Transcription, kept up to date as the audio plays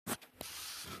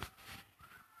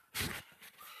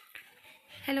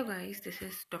Hello, guys, this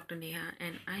is Dr. Neha,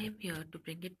 and I am here to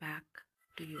bring it back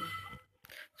to you.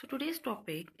 So, today's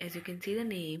topic, as you can see the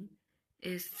name,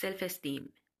 is self esteem.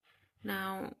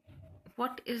 Now,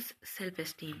 what is self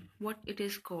esteem? What it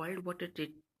is called, what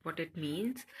it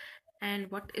means, and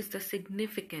what is the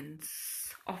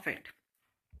significance of it?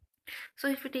 So,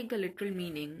 if we take the literal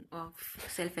meaning of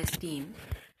self esteem,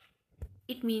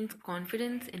 it means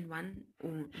confidence in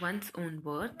one's own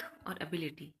worth or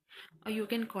ability, or you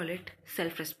can call it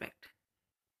self respect.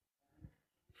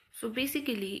 So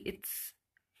basically, it's,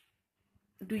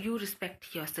 do you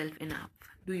respect yourself enough?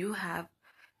 Do you have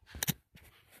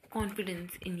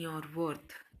confidence in your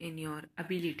worth, in your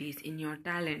abilities, in your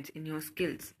talents, in your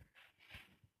skills?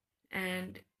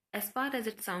 And as far as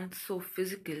it sounds so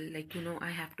physical, like, I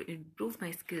have to improve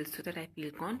my skills so that I feel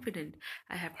confident.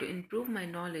 I have to improve my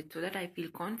knowledge so that I feel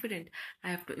confident.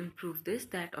 I have to improve this,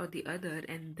 that, or the other,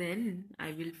 and then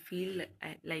I will feel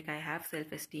like I have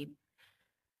self esteem.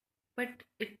 But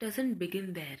it doesn't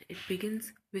begin there, it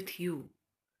begins with you.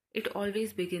 It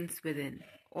always begins within,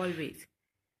 always.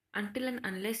 Until and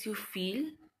unless you feel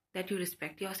that you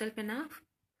respect yourself enough,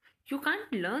 you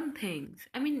can't learn things.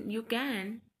 I mean, you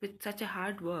can with such a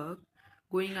hard work,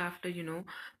 going after,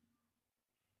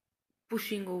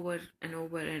 pushing over and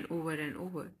over and over and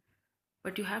over.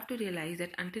 But you have to realize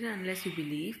that until and unless you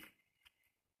believe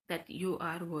that you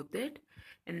are worth it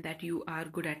and that you are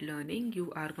good at learning,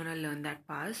 you are gonna learn that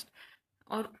fast,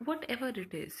 or whatever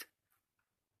it is,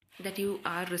 that you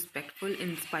are respectful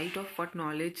in spite of what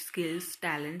knowledge, skills,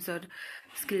 talents, or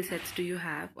skill sets do you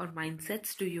have, or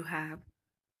mindsets do you have,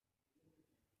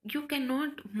 you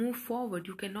cannot move forward.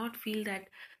 You cannot feel that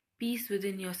peace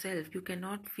within yourself. You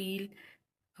cannot feel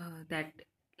that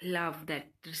love, that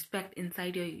respect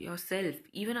inside yourself,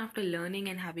 even after learning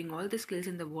and having all the skills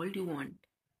in the world you want.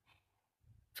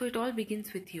 So it all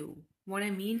begins with you. What I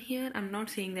mean here, I'm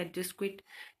not saying that just quit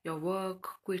your work,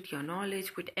 quit your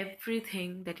knowledge, quit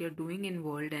everything that you're doing in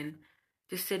world and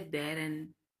just sit there and,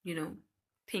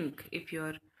 think if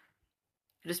you're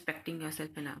respecting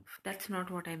yourself enough. That's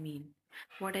not what I mean.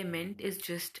 What I meant is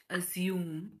just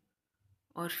assume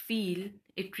or feel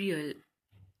it real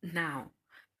now.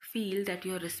 Feel that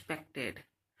you're respected.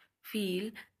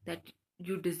 Feel that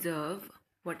you deserve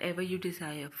whatever you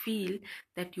desire. Feel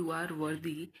that you are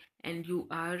worthy and you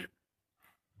are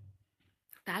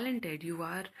talented, you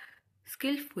are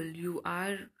skillful, you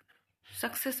are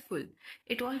successful.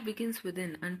 It all begins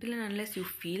within. Until and unless you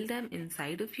feel them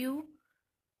inside of you,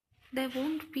 there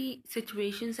won't be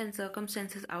situations and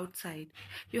circumstances outside.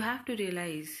 You have to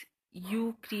realize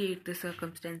you create the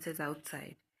circumstances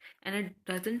outside. And it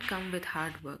doesn't come with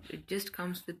hard work, it just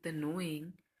comes with the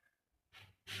knowing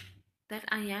that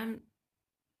I am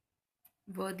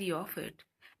worthy of it.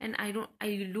 And I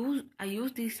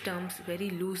use these terms very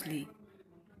loosely.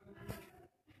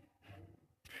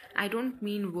 I don't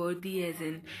mean worthy as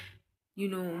in,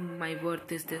 my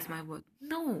worth is this, my worth.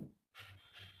 No.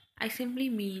 I simply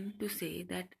mean to say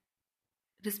that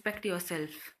respect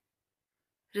yourself,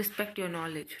 respect your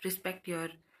knowledge, respect your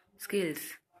skills,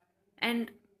 and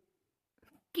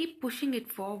keep pushing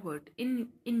it forward in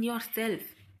yourself,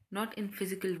 not in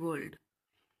physical world.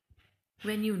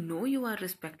 When you know you are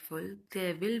respectful,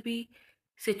 there will be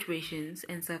situations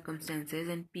and circumstances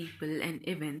and people and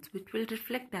events which will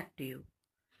reflect that to you.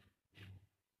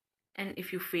 And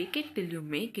if you fake it till you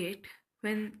make it,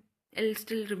 when it'll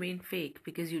still remain fake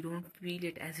because you don't feel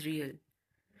it as real.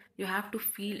 You have to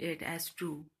feel it as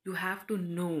true. You have to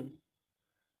know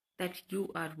that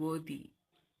you are worthy,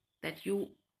 that you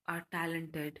are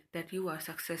talented, that you are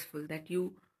successful, that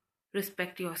you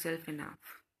respect yourself enough.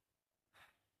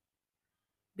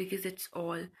 Because it's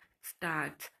all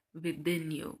starts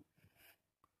within you.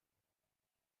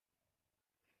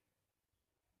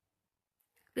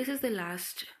 This is the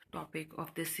last topic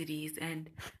of this series, and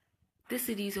this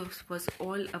series was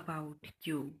all about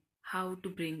you, how to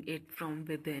bring it from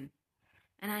within.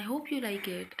 And I hope you like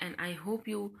it, and I hope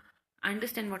you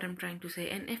understand what I'm trying to say.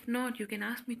 And if not, you can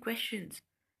ask me questions,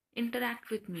 interact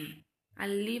with me. I'll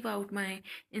leave out my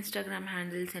Instagram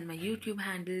handles and my YouTube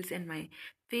handles and my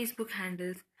Facebook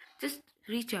handles. Just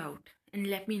reach out and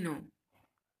let me know.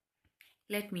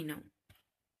 Let me know.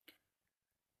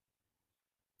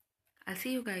 I'll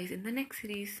see you guys in the next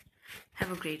series.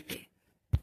 Have a great day.